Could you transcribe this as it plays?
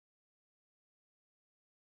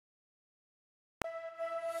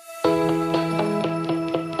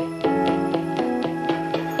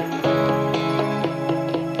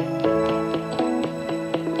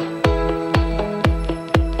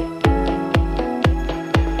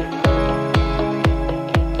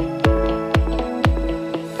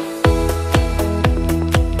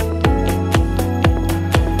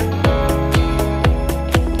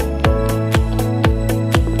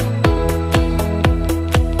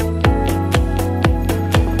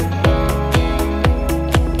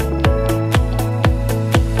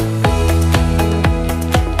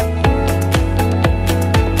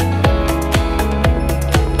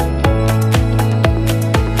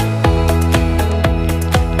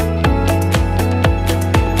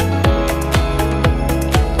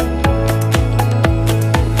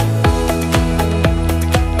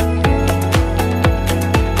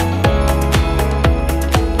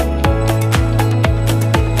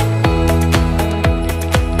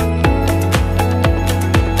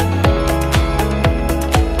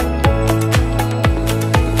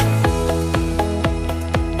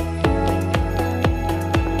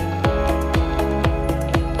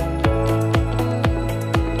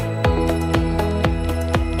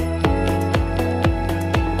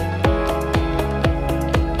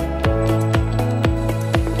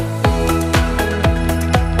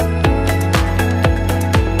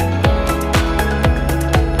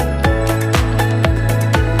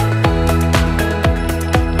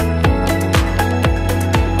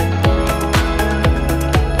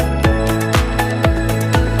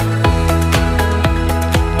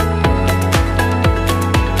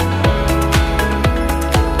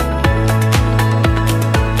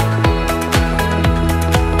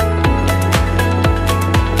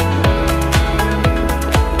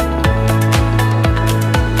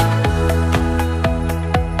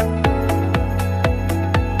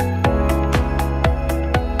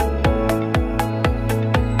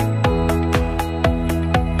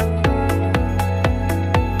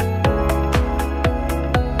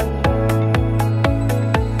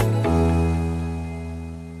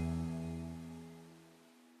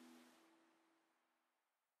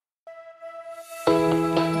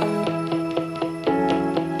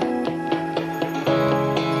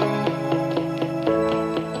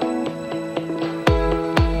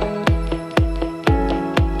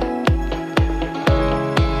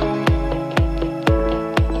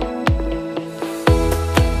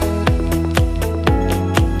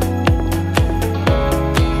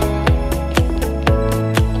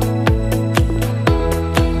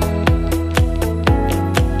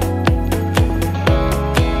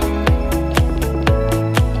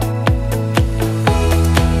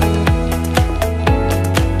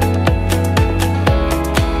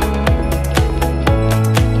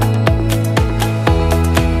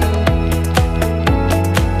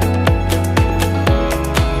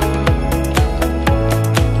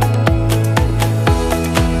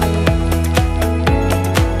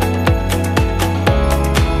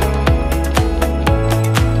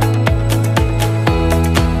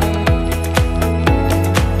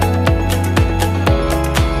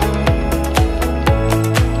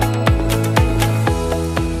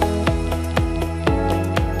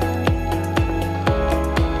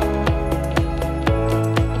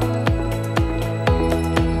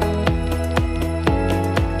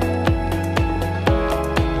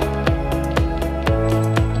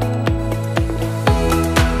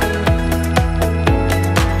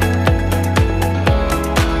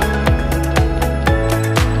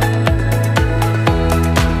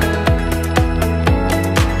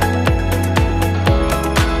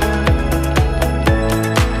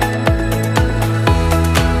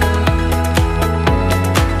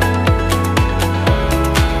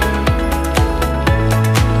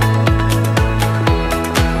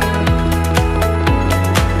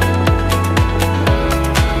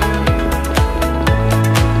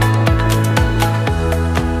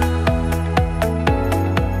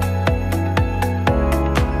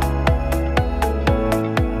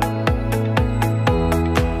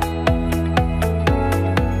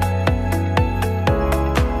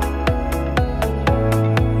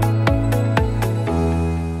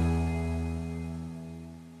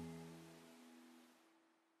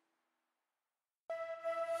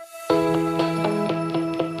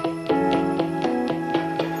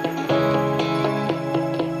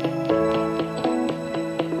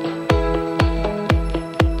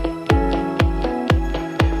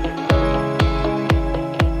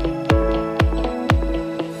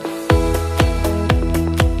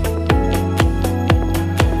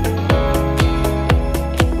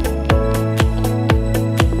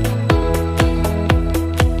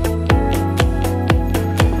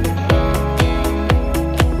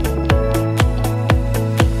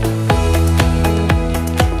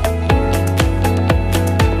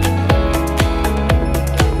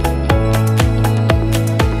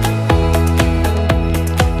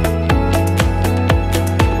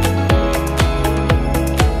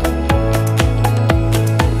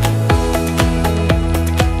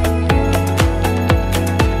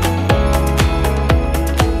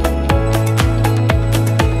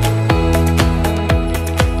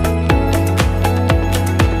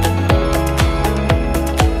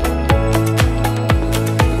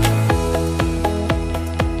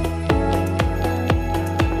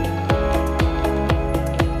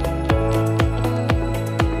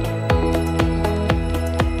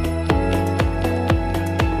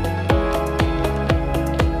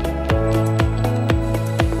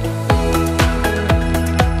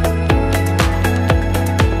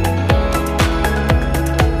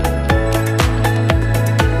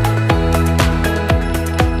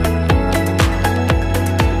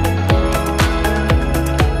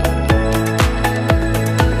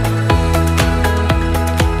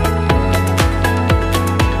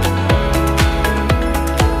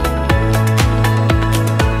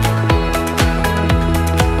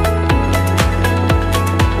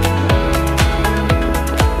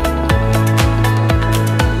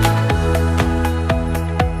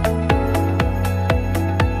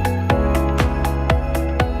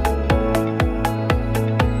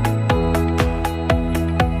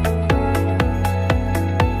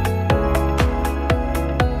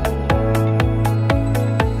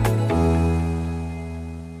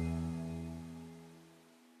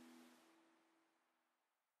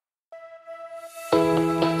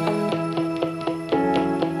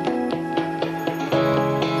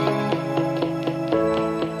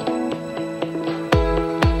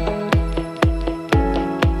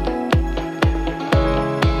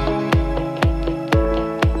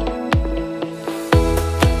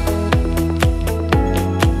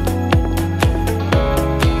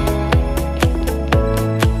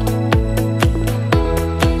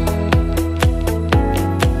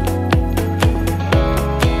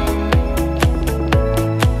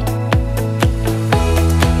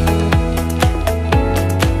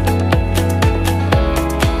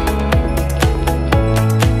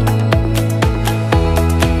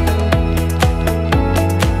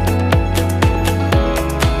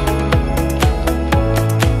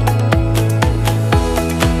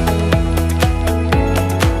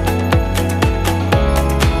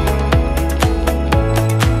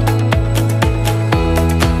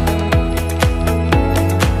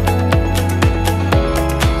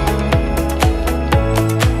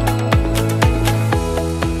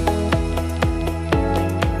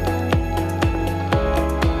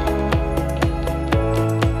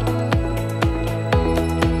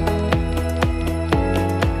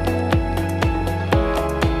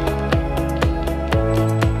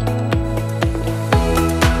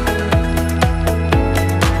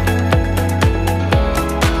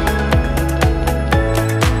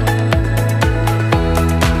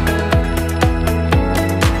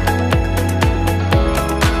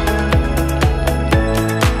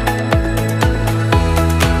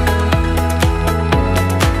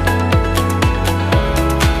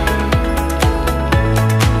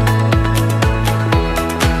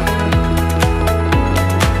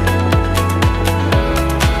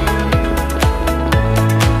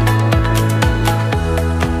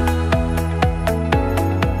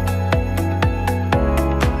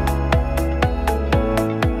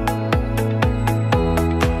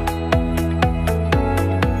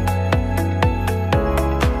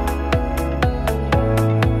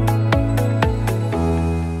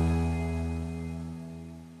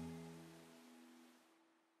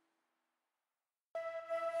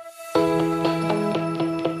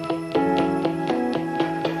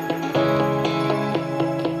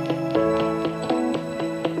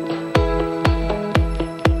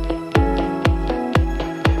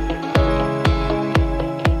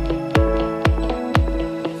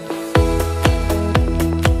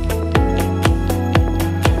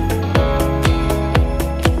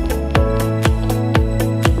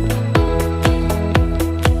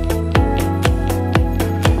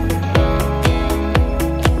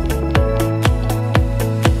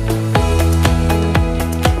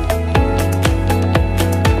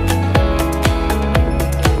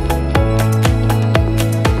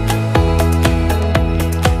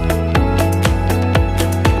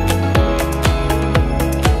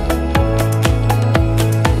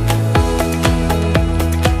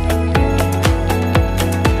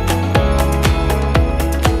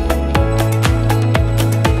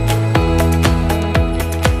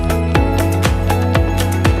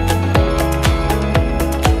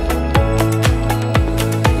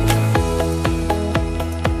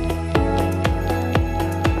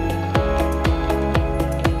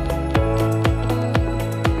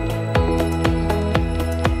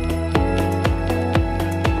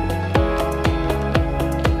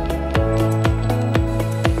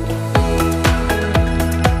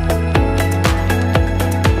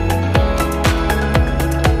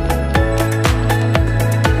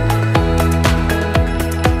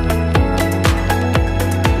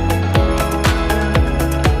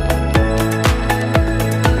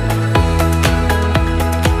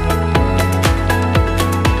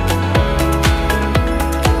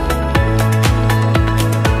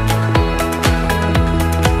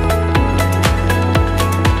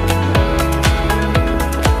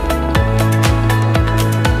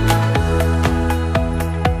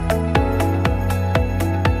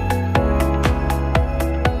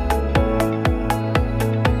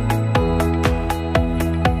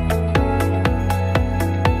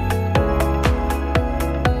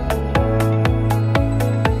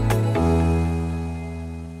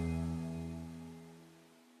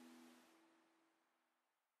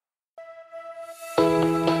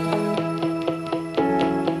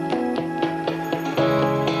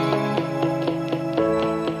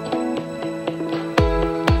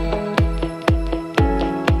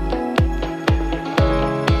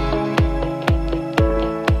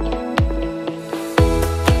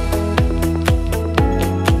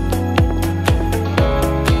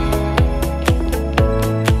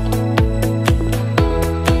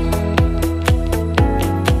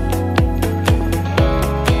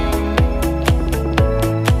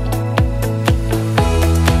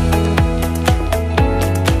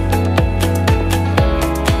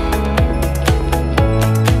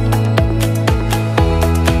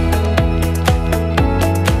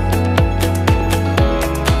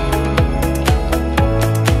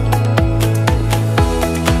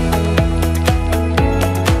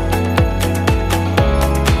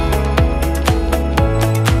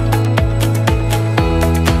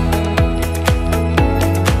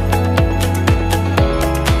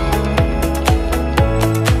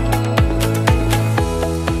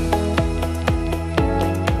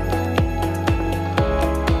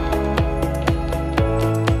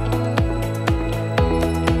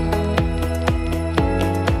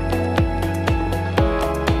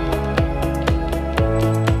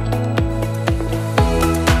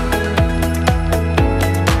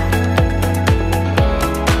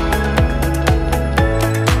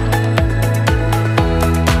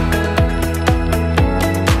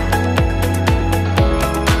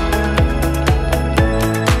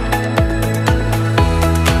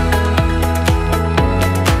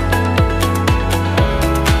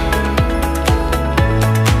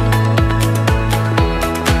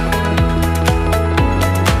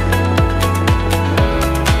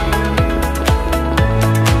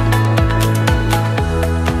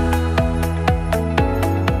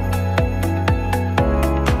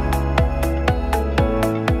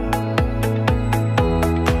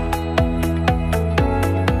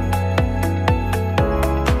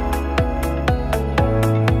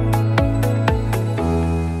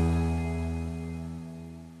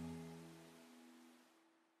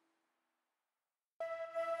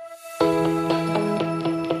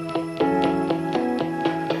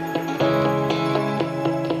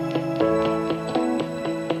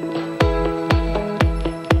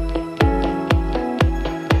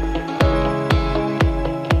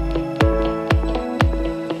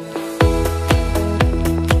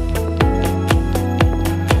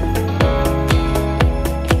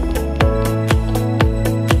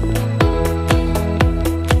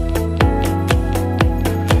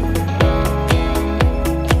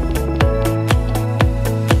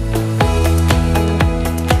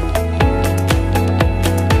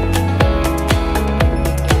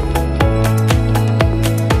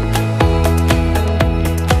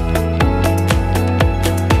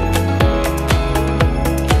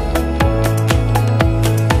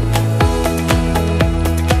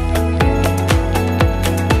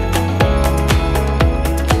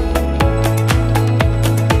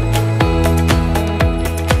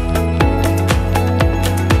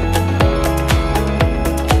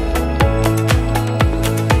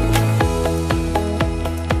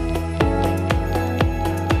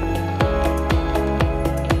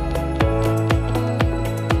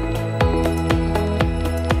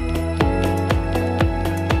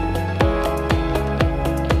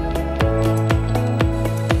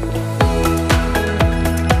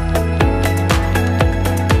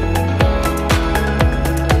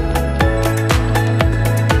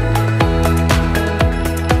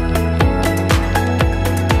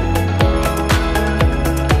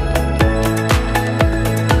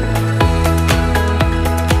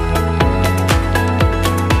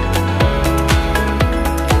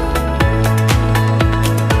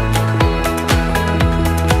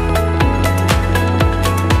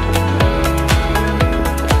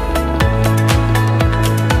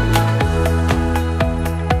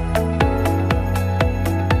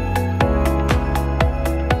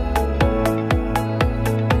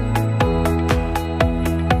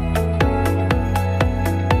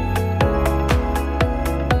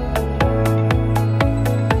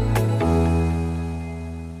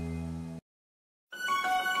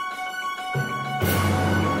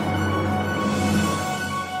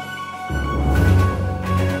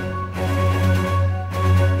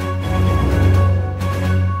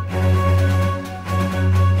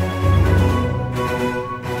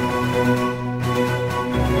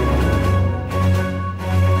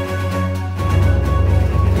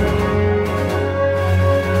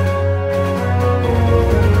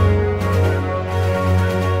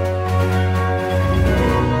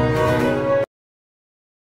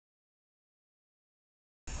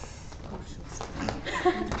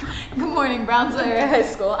morning, Brownsville Area High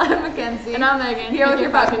School. I'm Mackenzie. And I'm Megan. Here with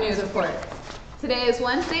your Falcon News Report. Today is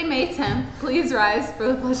Wednesday, May 10th. Please rise for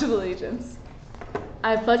the Pledge of Allegiance.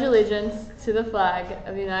 I pledge allegiance to the flag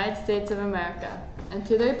of the United States of America and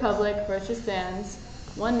to the republic for which it stands,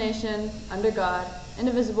 one nation, under God,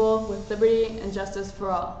 indivisible, with liberty and justice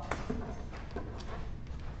for all.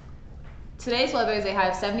 Today's weather is a high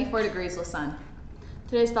of 74 degrees with sun.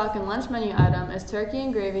 Today's Falcon lunch menu item is turkey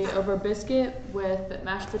and gravy over biscuit with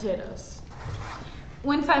mashed potatoes.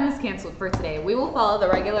 Wind time is canceled for today. We will follow the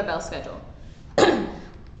regular bell schedule.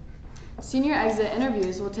 Senior exit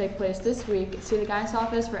interviews will take place this week. See the guidance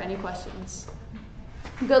office for any questions.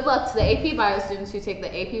 Good luck to the AP Bio students who take the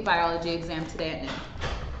AP Biology exam today at noon.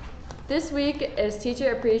 This week is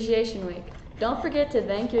Teacher Appreciation Week. Don't forget to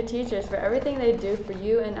thank your teachers for everything they do for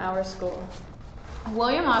you and our school.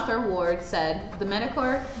 William Arthur Ward said, "The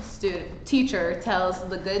Medicor teacher tells,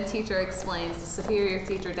 the good teacher explains, the superior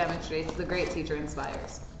teacher demonstrates, the great teacher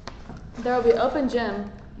inspires." There will be open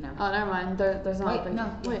gym. No. Oh, never mind. There's no open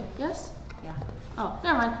no. gym. Wait, yes? Yeah. Oh,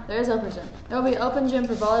 never mind. There is open gym. There will be open gym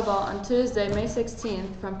for volleyball on Tuesday, May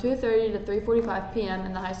 16th from 2:30 to 3:45 p.m.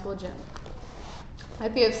 in the high school gym.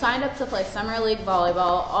 If you have signed up to play Summer League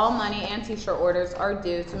Volleyball, all money and t-shirt orders are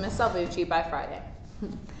due to Miss Salvucci by Friday.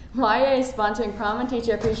 YA is sponsoring Prom and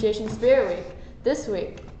Teacher Appreciation Spirit Week this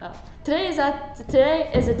week. Today is a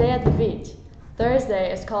day at the beach.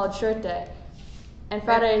 Thursday is called Shirt Day. And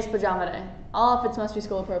Friday is Pajama Day. All outfits must be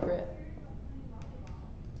school appropriate.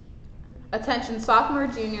 Attention sophomore,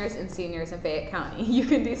 juniors, and seniors in Fayette County. You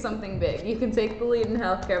can do something big. You can take the lead in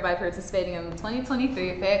healthcare by participating in the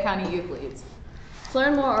 2023 Fayette County Youth Leads. To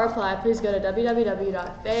learn more or apply, please go to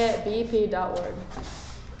www.fayettebep.org.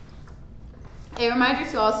 A reminder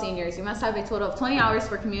to all seniors, you must have a total of 20 hours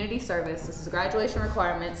for community service. This is a graduation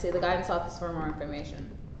requirement. See the guidance office for more information.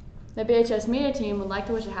 The BHS media team would like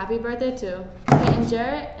to wish a happy birthday to Peyton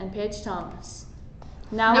Jarrett and Paige Thomas.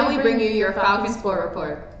 Now we bring you your Falcon Sport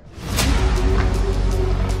Report.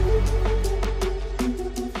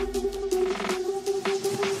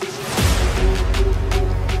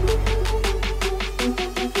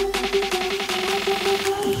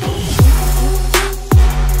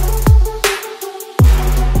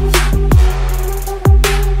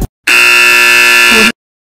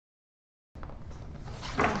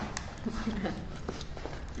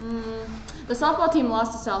 The softball team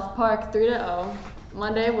lost to South Park 3-0.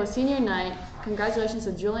 Monday was senior night. Congratulations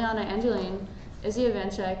to Juliana Angeline, Izzy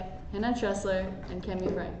Ivanchek, Hannah Tressler, and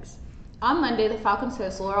Cami Franks. On Monday, the Falcons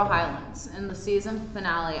host Laurel Highlands in the season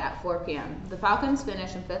finale at 4 p.m. The Falcons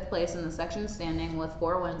finish in 5th place in the section standing with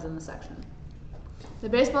 4 wins in the section. The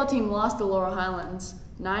baseball team lost to Laurel Highlands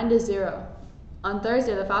 9-0. On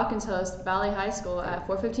Thursday, the Falcons host Valley High School at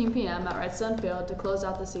 4:15 p.m. at Redstone Field to close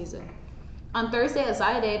out the season. On Thursday,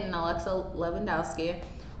 Isaiah Dade and Alexa Lewandowski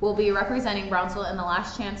will be representing Brownsville in the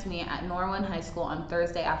last chance meet at Norwin High School on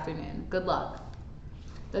Thursday afternoon. Good luck.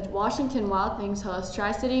 The Washington Wild Things host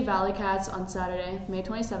Tri-City Valley Cats on Saturday, May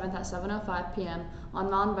 27th at 7:05 p.m. on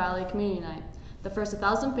Mountain Valley Community Night. The first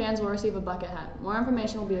 1,000 fans will receive a bucket hat. More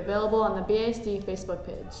information will be available on the BASD Facebook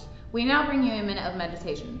page. We now bring you a minute of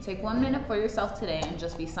meditation. Take 1 minute for yourself today and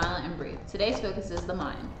just be silent and breathe. Today's focus is the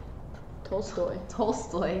mind.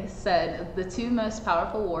 Tolstoy said, "The two most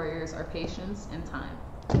powerful warriors are patience and time."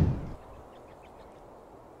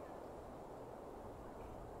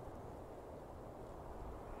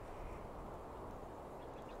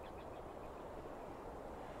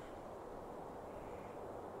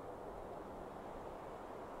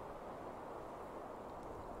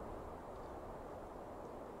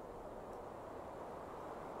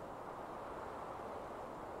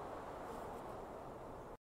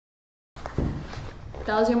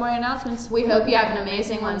 That was your morning announcements. We hope you have an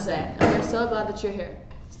amazing Wednesday. And we're so glad that you're here.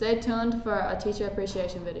 Stay tuned for a teacher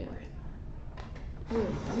appreciation video.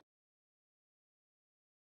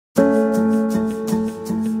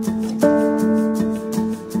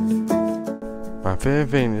 My favorite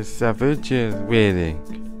thing is Salvucci's reading.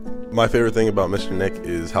 My favorite thing about Mr. Nick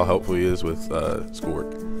is how helpful he is with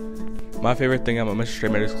schoolwork. My favorite thing about Mr.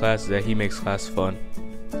 Straymatter's class is that he makes class fun.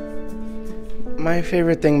 My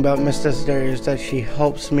favorite thing about Miss Desideri is that she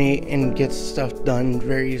helps me and gets stuff done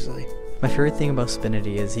very easily. My favorite thing about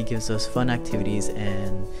Spinity is he gives us fun activities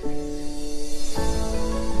and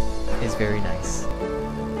is very nice.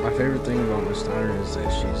 My favorite thing about Miss Steiner is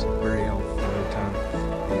that she's very helpful every time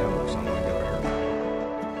we have something like that with her.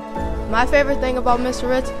 My favorite thing about Mr.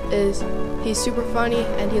 Ritz is he's super funny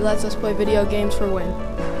and he lets us play video games for win.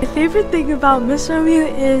 My favorite thing about Miss Romeo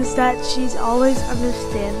is that she's always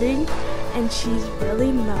understanding and she's really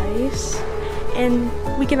nice and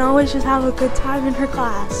we can always just have a good time in her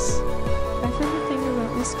class. My favorite thing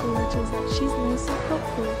about Miss Coolidge is that she's nice and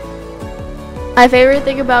helpful. My favorite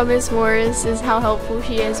thing about Miss Morris is how helpful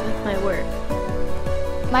she is with my work.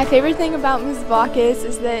 My favorite thing about Miss Bacchus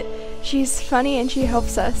is that she's funny and she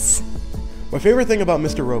helps us. My favorite thing about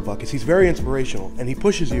Mr. Roebuck is he's very inspirational and he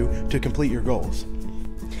pushes you to complete your goals.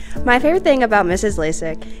 My favorite thing about Mrs.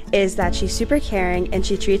 Lasik is that she's super caring and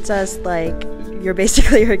she treats us like you're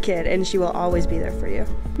basically her kid and she will always be there for you.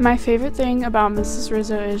 My favorite thing about Mrs.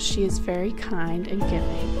 Rizzo is she is very kind and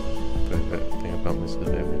giving. My favorite thing about Mrs.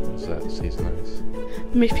 Vivian is that she's nice.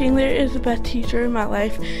 Miss Pingler is the best teacher in my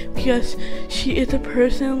life because she is a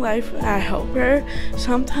person in life. I help her.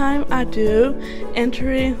 Sometimes I do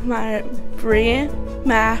entering my brain,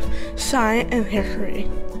 math, science, and history.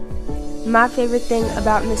 My favorite thing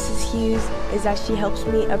about Mrs. Hughes is that she helps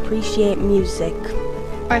me appreciate music.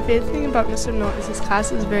 My favorite thing about Mr. Mill is his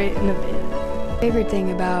class is very innovative. My favorite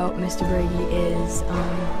thing about Mr. Brady is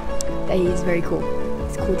that he's very cool.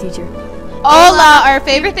 He's a cool teacher. Hola! Our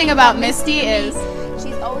favorite thing about Misty is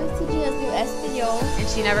she's always teaching us new Espanol. And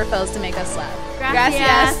she never fails to make us laugh.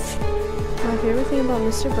 Gracias. My favorite thing about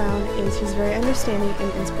Mr. Brown is he's very understanding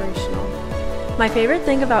and inspirational. My favorite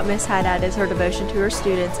thing about Miss Haddad is her devotion to her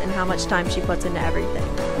students and how much time she puts into everything.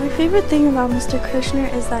 My favorite thing about Mr. Kirshner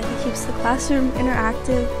is that he keeps the classroom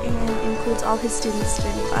interactive and includes all his students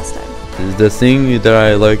during class time. The thing that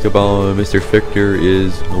I like about Mr. Fichter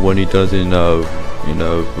is when he does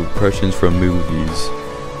impressions from movies.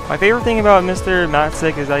 My favorite thing about Mr.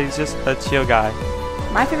 Matzik is that he's just a chill guy.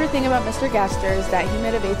 My favorite thing about Mr. Gaster is that he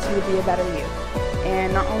motivates you to be a better you.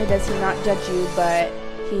 And not only does he not judge you, but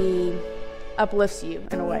he uplifts you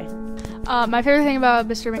in a way. My favorite thing about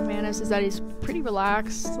Mr. McManus is that he's pretty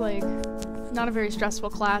relaxed, like not a very stressful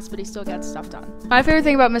class, but he still gets stuff done. My favorite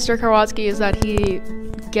thing about Mr. Karwatsky is that he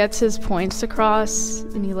gets his points across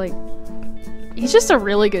and he's just a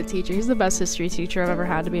really good teacher. He's the best history teacher I've ever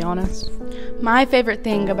had, to be honest. My favorite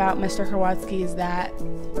thing about Mr. Karwatsky is that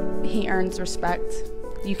he earns respect.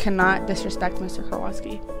 You cannot disrespect Mr.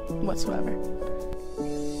 Karwatsky whatsoever.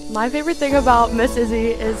 My favorite thing about Miss Izzy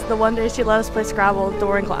is the one day she let us play Scrabble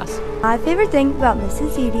during class. My favorite thing about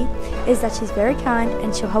Mrs. Edie is that she's very kind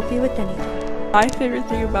and she'll help you with anything. My favorite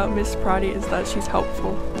thing about Miss Prati is that she's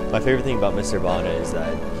helpful. My favorite thing about Mr. Bonner is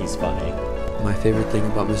that he's funny. My favorite thing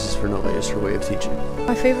about Mrs. Fernelli is her way of teaching.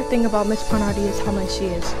 My favorite thing about Miss Panardi is how nice she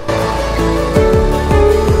is.